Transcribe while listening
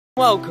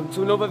Welcome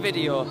to another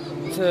video.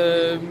 If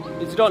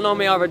you don't know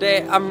me already,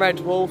 I'm Red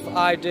Wolf.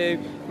 I do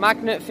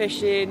magnet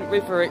fishing,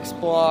 river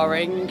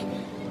exploring,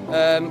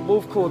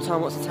 Wolf Cool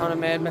Town, what's the town I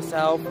made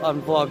myself,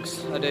 and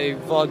vlogs. I do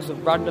vlogs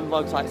of random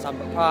vlogs like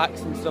Sandbrook Parks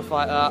and stuff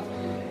like that,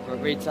 for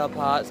retail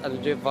parts, and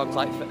I do vlogs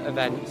like for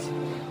events.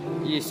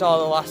 You saw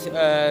the last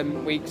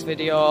week's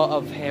video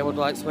of Haywood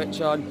Light Switch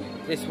On.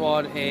 This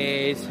one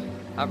is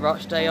at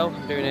Rochdale.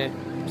 I'm doing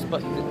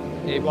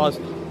it was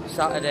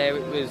Saturday.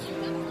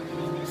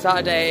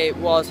 Saturday it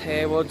was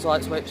Haywood's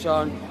Light Switch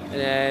On, and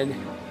then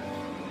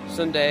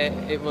Sunday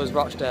it was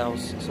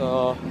Rochdale's.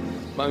 So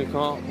when we can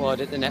upload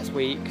it the next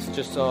week,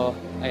 just so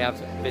I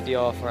have a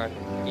video for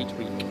each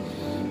week.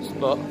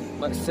 But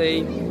let's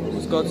see,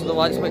 let's go to the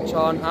Light Switch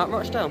On at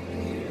Rochdale.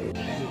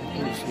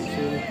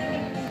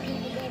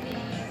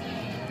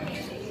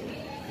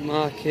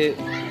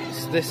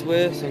 Market's this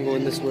way, so I'm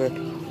going this way.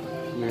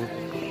 Yeah.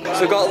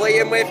 So I've got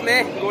Liam with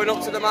me, going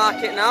up to the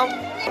market now.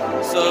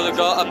 So they've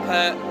got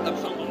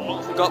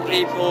we've got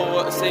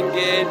people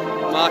singing,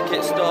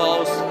 market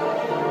stalls,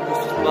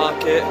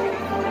 market.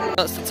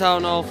 That's the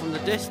town hall from the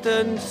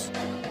distance.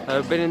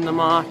 I've been in the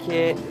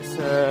markets.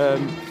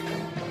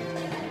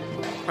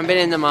 I've been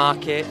in the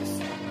markets.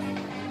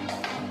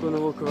 I'm gonna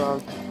look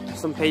around.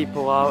 Some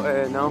people out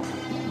here now.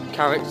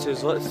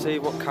 Characters. Let's see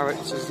what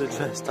characters they're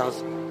dressed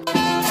as.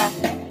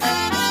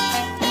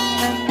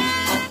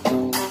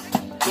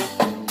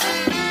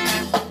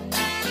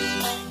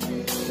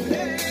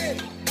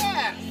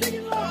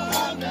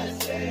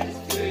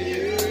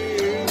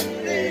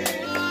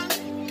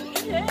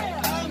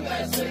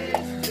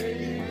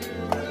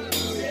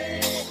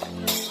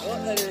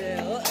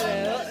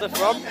 Where's it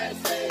from?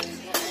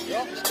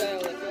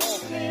 Rochdale.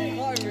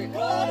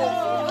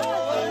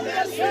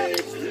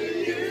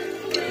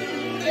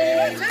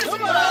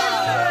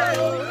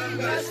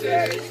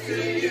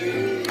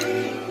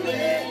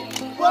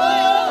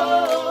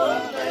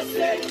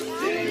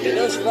 You're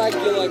just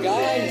regular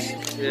guys.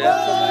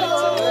 Yeah.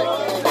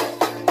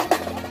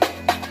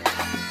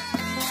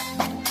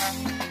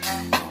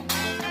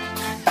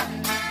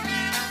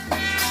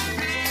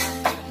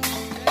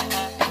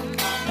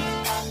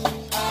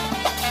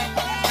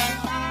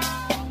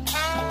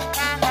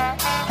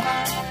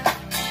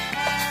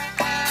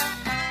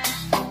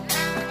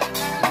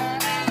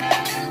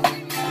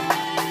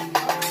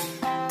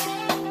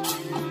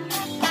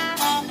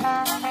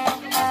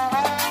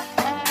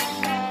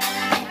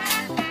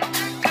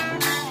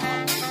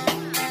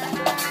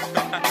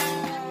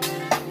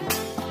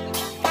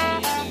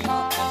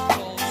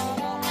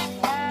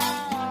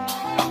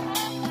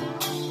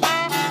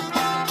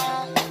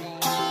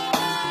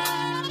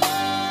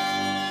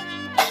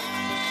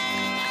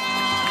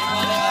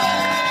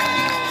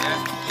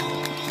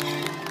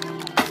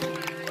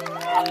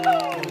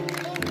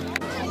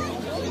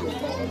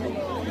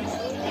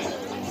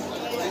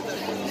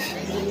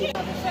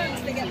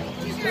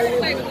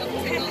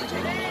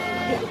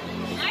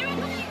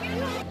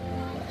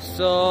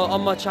 So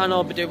on my channel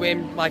I'll be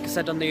doing, like I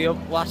said on the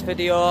last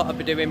video, I'll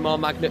be doing more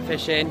magnet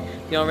fishing.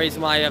 The only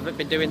reason why I haven't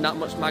been doing that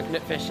much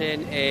magnet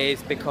fishing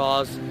is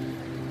because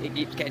it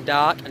keeps getting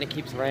dark and it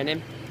keeps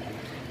raining.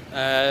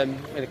 And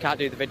I can't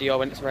do the video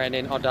when it's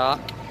raining or dark.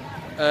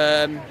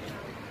 I'm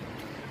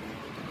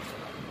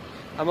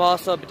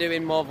also be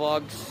doing more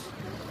vlogs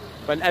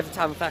when every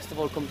time a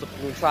festival comes up.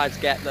 I'm going to try to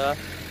get there,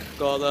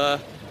 go there,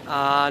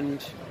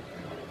 and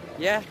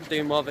yeah,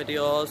 doing more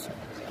videos,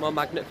 more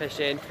magnet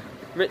fishing.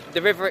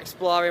 The river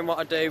exploring, what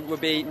I do will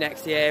be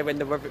next year when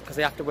the river, because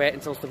you have to wait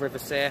until the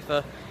river's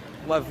safer.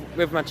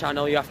 With my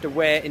channel, you have to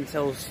wait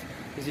until,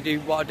 because you do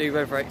what I do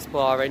river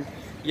exploring,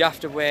 you have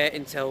to wait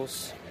until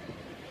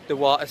the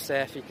water's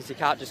safe, because you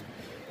can't just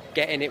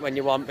get in it when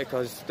you want,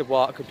 because the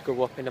water could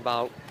go up in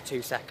about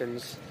 2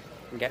 seconds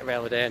and get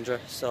really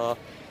dangerous. So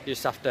you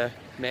just have to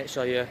make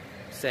sure you're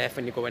safe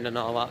when you go in and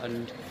all that,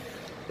 and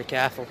be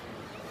careful.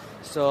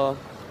 So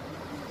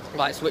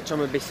Light Switch On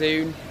will be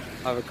soon.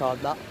 I'll record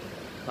that.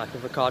 Like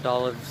I've recorded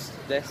all of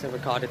this, I've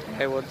recorded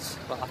Haywood's,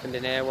 what happened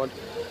in Haywood.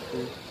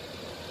 And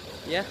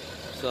yeah,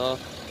 so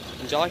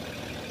enjoy.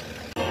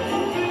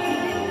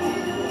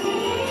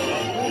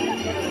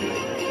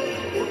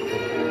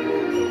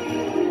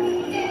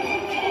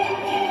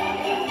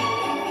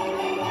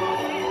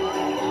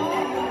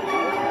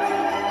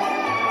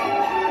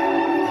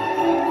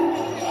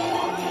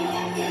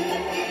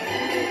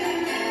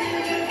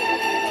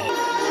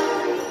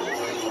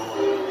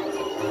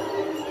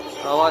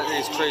 I like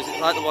these trees, it's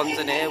like the ones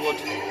in Haywood.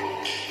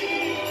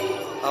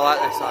 I like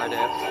this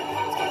idea.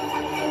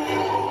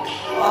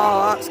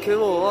 Oh, that's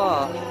cool,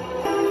 what?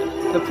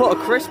 They put a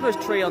Christmas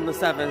tree on the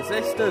Seven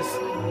Sisters.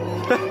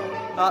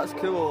 That's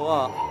cool,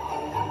 what?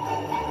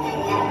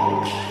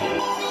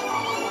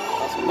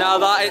 Now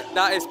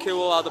that is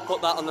cool how they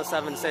put that on the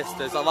Seven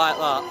Sisters, I like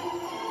that.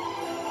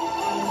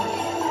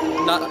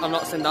 I've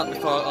not seen that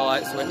before at the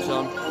Light Switch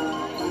On.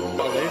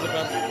 Oh, these are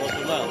better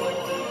than that.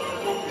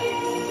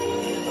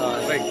 I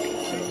think.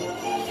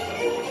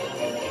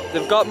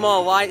 They've got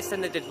more lights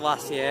than they did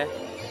last year,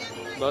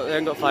 but they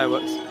haven't got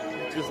fireworks,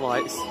 just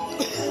lights.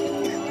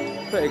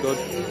 pretty good.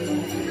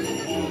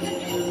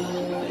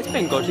 It's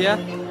been good, yeah.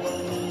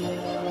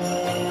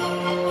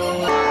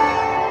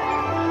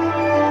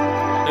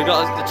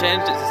 They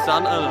changed it to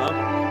Santa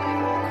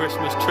now.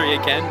 Christmas tree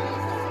again.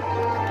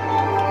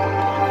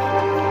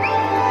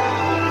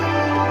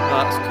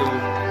 That's cool.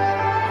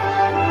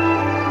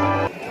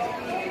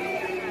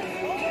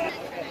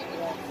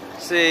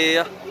 See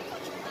ya.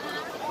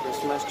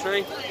 Christmas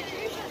tree.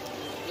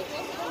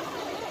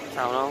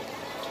 Town hall.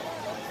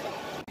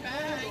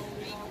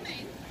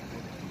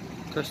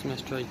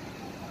 Christmas tree.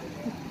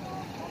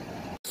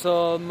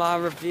 So my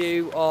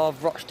review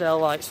of Rochdale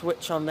Light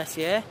switch on this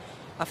year,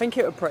 I think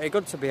it was pretty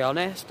good, to be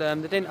honest. They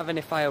didn't have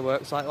any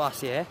fireworks like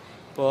last year,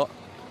 but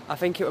I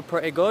think it was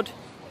pretty good.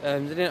 They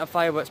didn't have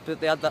fireworks, but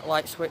they had that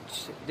light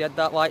switch. They had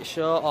that light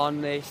show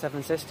on the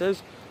Seven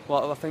Sisters,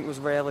 what I think was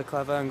really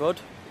clever and good.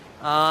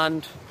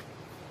 And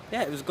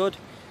yeah, it was good.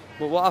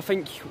 But what I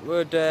think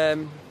would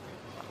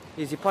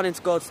is you're planning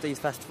to go to these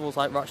festivals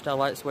like Rochdale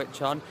Light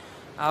switch on,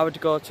 I would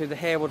go to the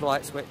Haywood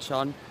Light switch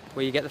on,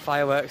 where you get the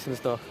fireworks and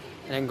stuff,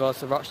 and then go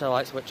to Rochdale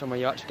Light switch on, where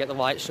you actually get the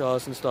light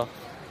shows and stuff.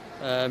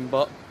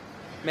 But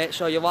make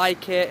sure you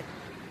like it,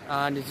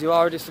 and if you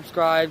already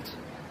subscribed,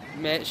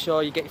 make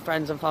sure you get your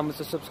friends and family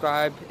to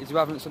subscribe. If you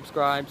haven't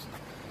subscribed,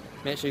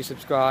 make sure you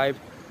subscribe,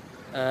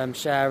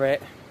 share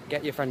it,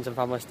 get your friends and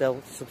family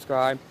still to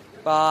subscribe.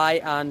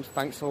 Bye, and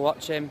thanks for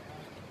watching.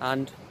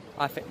 And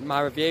I think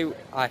my review,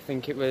 I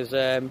think it was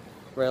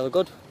really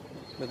good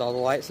with all the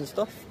lights and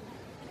stuff.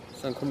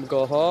 So I'm going to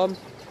go home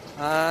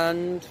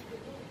and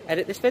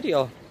edit this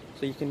video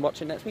so you can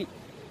watch it next week.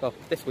 Well,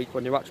 this week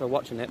when you're actually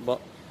watching it, but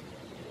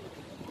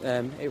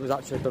it was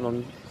actually done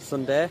on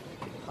Sunday,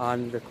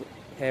 and the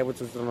Haywoods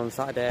was done on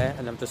Saturday,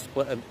 and I've just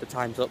split the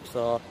times up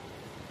so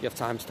you have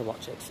times to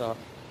watch it. So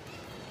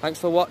thanks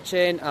for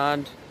watching,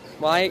 and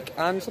like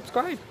and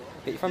subscribe.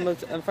 Get your family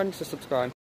and friends to subscribe.